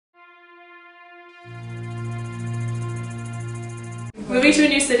Moving to a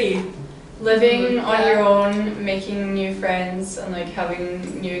new city. Living on your own, making new friends, and like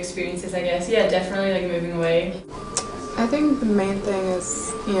having new experiences, I guess. Yeah, definitely like moving away. I think the main thing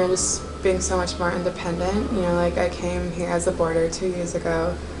is, just being so much more independent. Like I came here as a boarder 2 years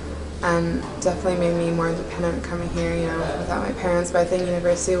ago and definitely made me more independent coming here, without my parents. But I think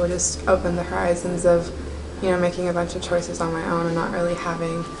university will just open the horizons of, making a bunch of choices on my own and not really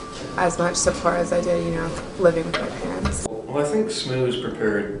having as much support as I did, living with my parents. Well, I think SMU has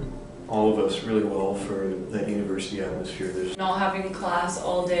prepared all of us really well for that university atmosphere. There's not having class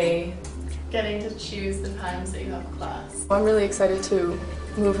all day. Getting to choose the times that you have class. I'm really excited to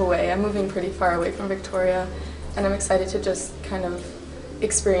move away. I'm moving pretty far away from Victoria, and I'm excited to just kind of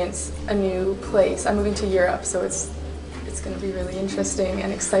experience a new place. I'm moving to Europe, so it's going to be really interesting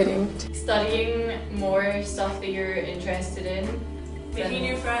and exciting. Studying more stuff that you're interested in. Making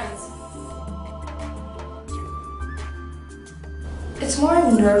new friends. It's more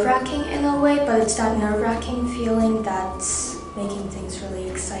nerve-wracking in a way, but it's that nerve-wracking feeling that's making things really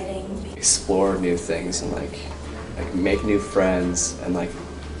exciting. Explore new things and like make new friends and like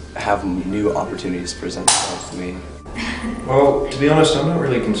have new opportunities present themselves to me. Well, to be honest, I'm not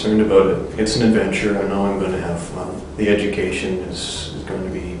really concerned about it. It's an adventure. I know I'm going to have fun. The education is going to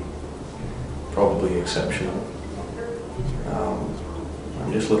be probably exceptional.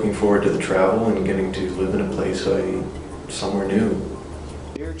 I'm just looking forward to the travel and getting to live in a place somewhere new.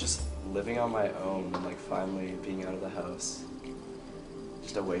 You're just living on my own, like finally being out of the house,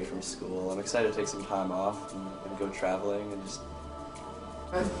 just away from school. I'm excited to take some time off and go traveling and just...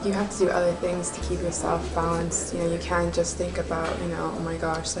 You have to do other things to keep yourself balanced. You can't just think about, oh my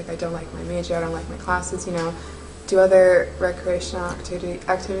gosh, like I don't like my major, I don't like my classes, Do other recreational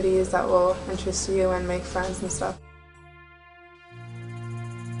activities that will interest you and make friends and stuff.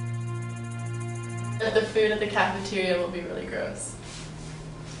 The food at the cafeteria will be really gross.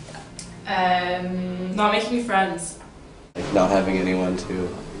 Not making new friends. Like not having anyone to,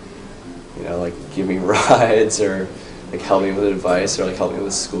 like give me rides or like help me with advice or like help me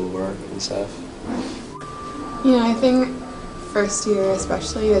with schoolwork and stuff. I think first year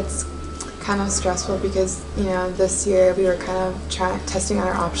especially it's kind of stressful because this year we were kind of testing out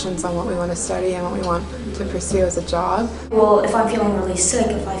our options on what we want to study and what we want to pursue as a job. Well, if I'm feeling really sick,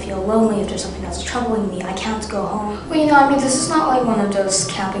 if I feel lonely, if there's something that's troubling me, I can't go home. Well, this is not like one of those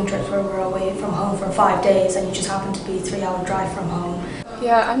camping trips where we're away from home for 5 days and you just happen to be a 3-hour drive from home.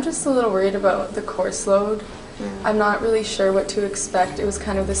 Yeah, I'm just a little worried about the course load. I'm not really sure what to expect. It was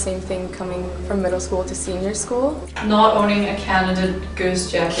kind of the same thing coming from middle school to senior school. Not owning a Canada Goose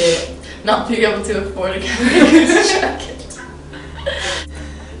jacket. Not being able to afford a Canada Goose jacket.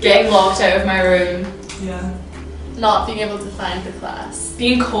 Getting locked out of my room. Yeah. Not being able to find the class.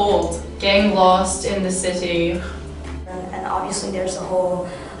 Being cold. Getting lost in the city. And obviously there's the whole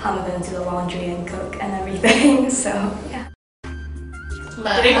how am I going to do the laundry and cook and everything, so yeah.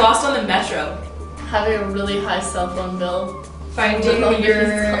 Getting lost on the metro. Having a really high cell phone bill. Finding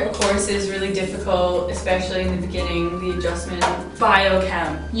your course is really difficult, especially in the beginning, the adjustment.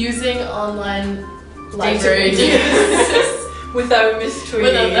 Biochem. Using online library databases without Miss Tweedy.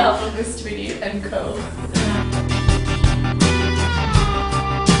 Without the help of Miss Tweedy and co.